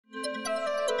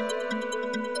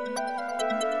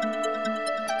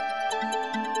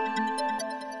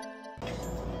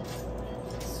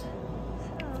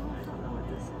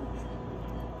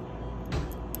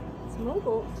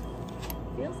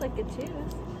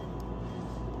tooth.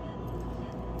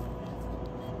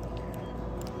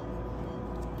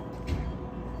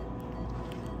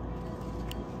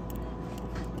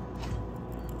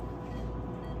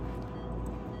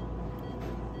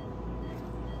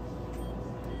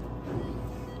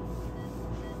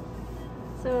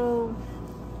 So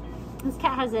this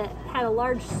cat had a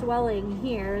large swelling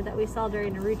here that we saw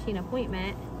during a routine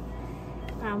appointment.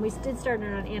 We did start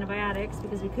her on antibiotics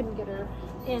because we couldn't get her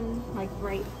in like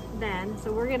right then.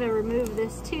 So we're gonna remove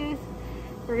this tooth.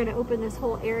 We're gonna open this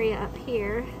whole area up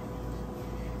here.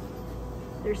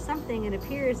 There's something, it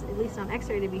appears, at least on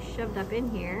x-ray, to be shoved up in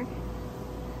here.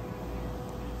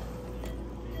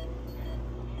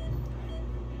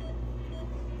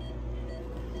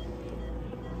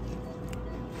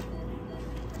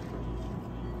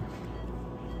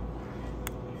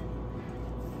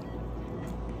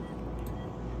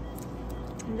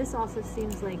 And this also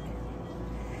seems like,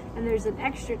 and there's an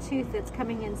extra tooth that's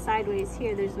coming in sideways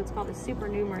here. There's what's called a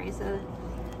supernumerary. So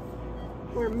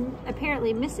we're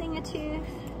apparently missing a tooth.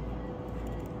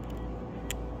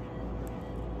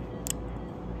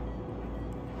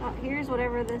 Oh, here's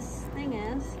whatever this thing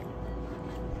is.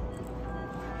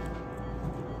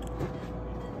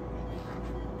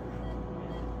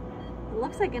 It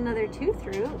looks like another tooth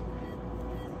root.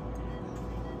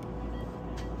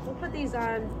 We'll put these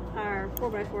on our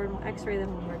 4x4 and we'll x-ray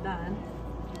them when we're done.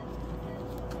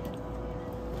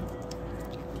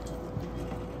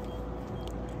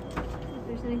 If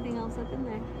there's anything else up in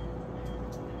there.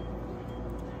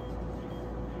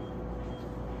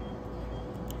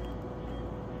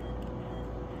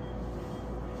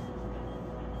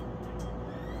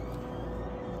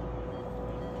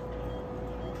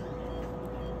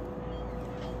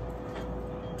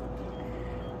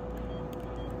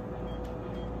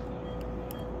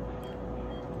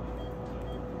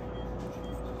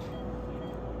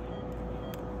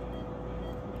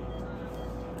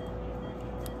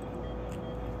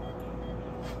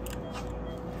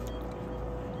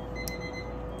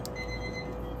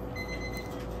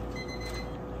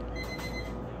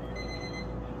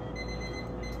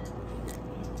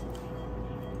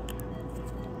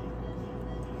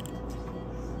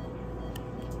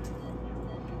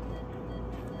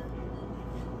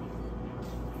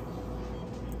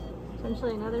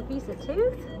 Potentially another piece of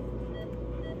tooth.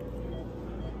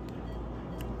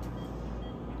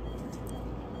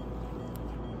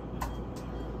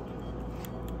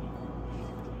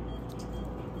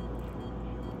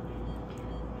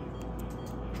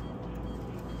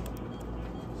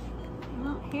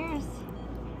 Well, here's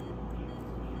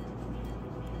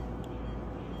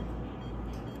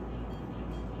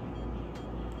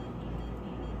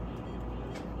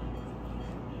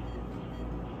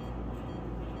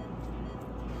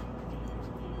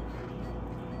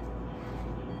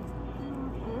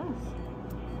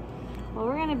well,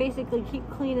 we're gonna basically keep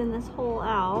cleaning this hole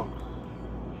out.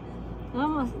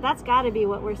 Almost, that's got to be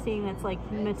what we're seeing. That's like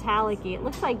metallic-y. It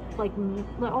looks like it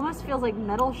almost feels like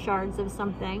metal shards of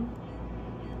something.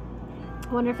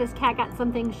 I wonder if this cat got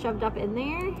something shoved up in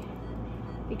there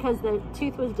because the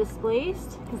tooth was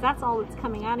displaced, because that's all that's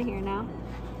coming out of here now.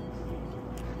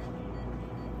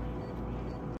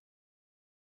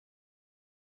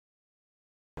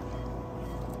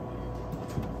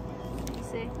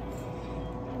 See,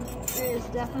 there is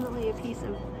definitely a piece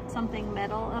of something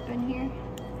metal up in here.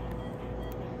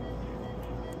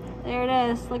 There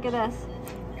it is. Look at this.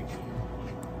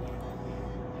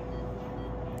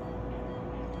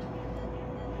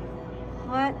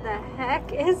 What the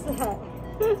heck is that?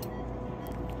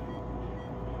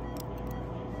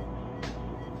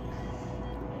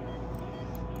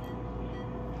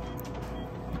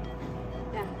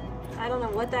 Yeah, I don't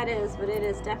know what that is, but it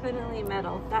is definitely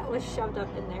metal. That was shoved up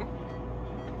in there.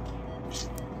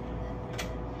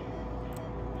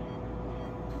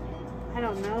 I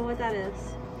don't know what that is.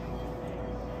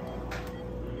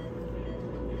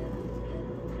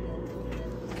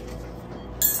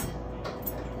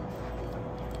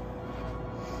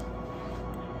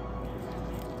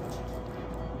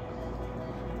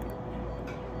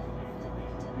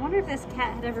 I wonder if this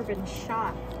cat had ever been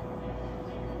shot.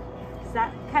 Cause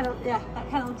that kind of, yeah, that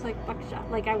kind of looks like buckshot.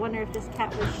 Like, I wonder if this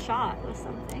cat was shot with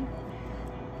something.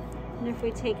 And if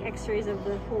we take x-rays of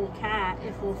the whole cat,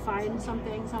 if we'll find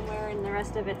something somewhere in the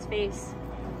rest of its face.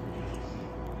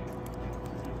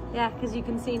 Yeah, because you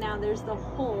can see now there's the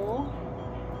hole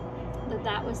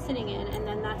that was sitting in, and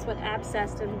then that's what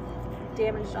abscessed and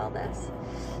damaged all this.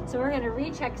 So we're going to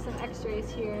recheck some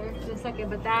x-rays here in a second,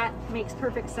 but that makes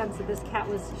perfect sense that this cat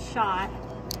was shot.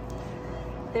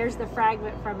 there's the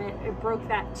fragment from it. It broke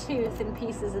that tooth in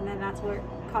pieces, and then that's what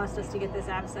caused us to get this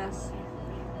abscess.